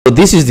So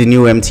this is the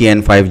new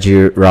MTN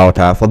 5G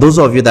router. For those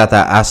of you that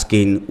are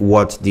asking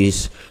what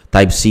this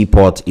type C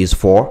port is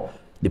for,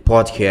 the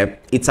port here,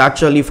 it's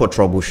actually for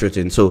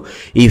troubleshooting. So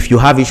if you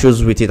have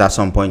issues with it at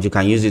some point, you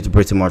can use it to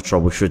pretty much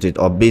troubleshoot it,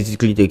 or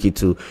basically take it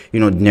to the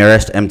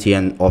nearest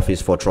MTN office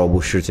for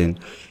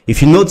troubleshooting.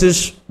 If you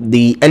notice,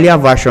 the earlier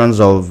versions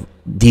of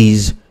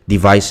these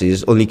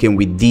devices only came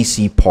with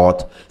DC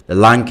port, the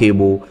LAN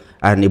cable,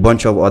 and a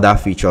bunch of other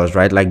features,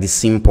 right, like the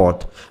SIM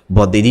port,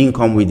 but they didn't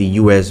come with the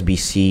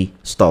USB-C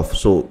stuff.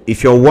 So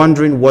if you're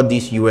wondering what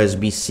this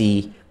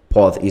USB-C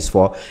port is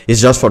for,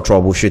 it's just for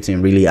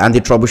troubleshooting, really. And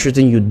the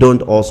troubleshooting, you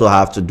don't also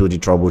have to do the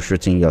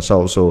troubleshooting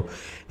yourself. So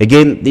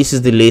again, this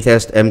is the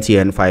latest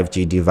MTN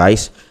 5G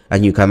device,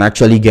 and you can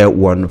actually get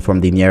one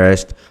from the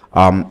nearest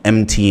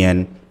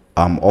MTN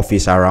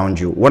office around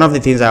you. One of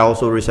the things I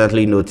also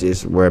recently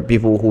noticed were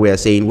people who were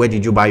saying, where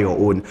did you buy your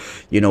own?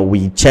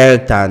 We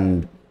checked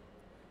and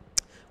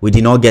we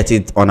did not get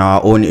it on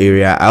our own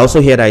area. I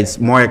also hear that it's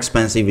more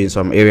expensive in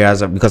some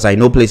areas, because I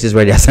know places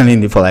where they're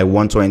selling it for like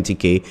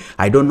 120k.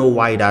 I don't know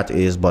why that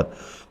is, but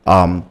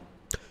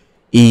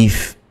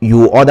if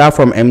you order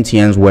from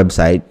MTN's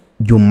website,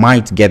 you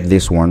might get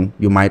this one.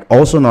 You might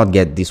also not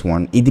get this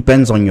one. It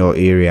depends on your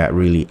area,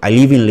 really. I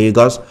live in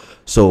Lagos,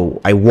 so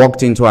I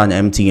walked into an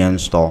MTN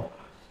store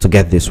to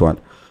get this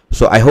one.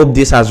 So I hope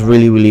this has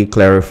really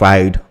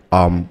clarified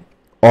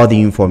all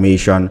the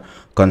information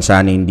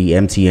concerning the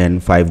MTN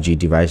 5G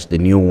device, the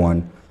new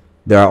one.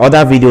 There are other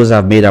videos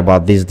I've made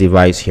about this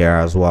device here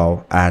as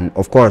well. And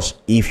of course,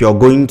 if you're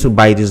going to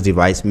buy this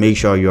device, make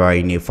sure you are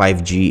in a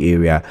 5G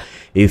area.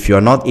 If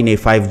you're not in a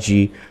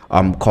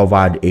 5G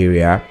covered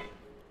area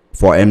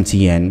for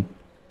MTN,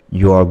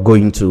 you are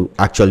going to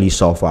actually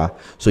suffer.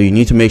 So you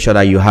need to make sure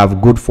that you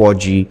have good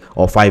 4G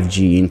or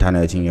 5G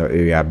internet in your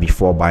area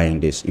before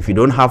buying this. If you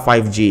don't have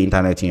 5G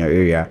internet in your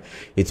area,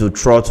 it will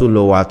throttle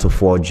lower to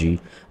 4G,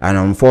 and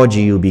on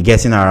 4G you'll be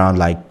getting around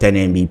like 10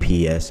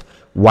 Mbps,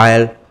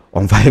 while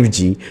on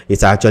 5G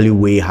it's actually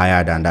way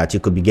higher than that. You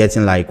could be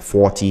getting like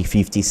 40,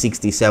 50,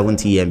 60,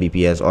 70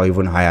 Mbps, or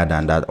even higher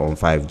than that on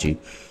 5G.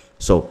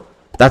 So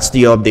that's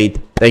the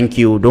update. Thank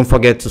you. Don't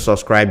forget to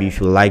subscribe if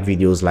you like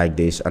videos like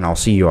this, and I'll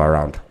see you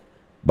around.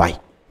 Bye.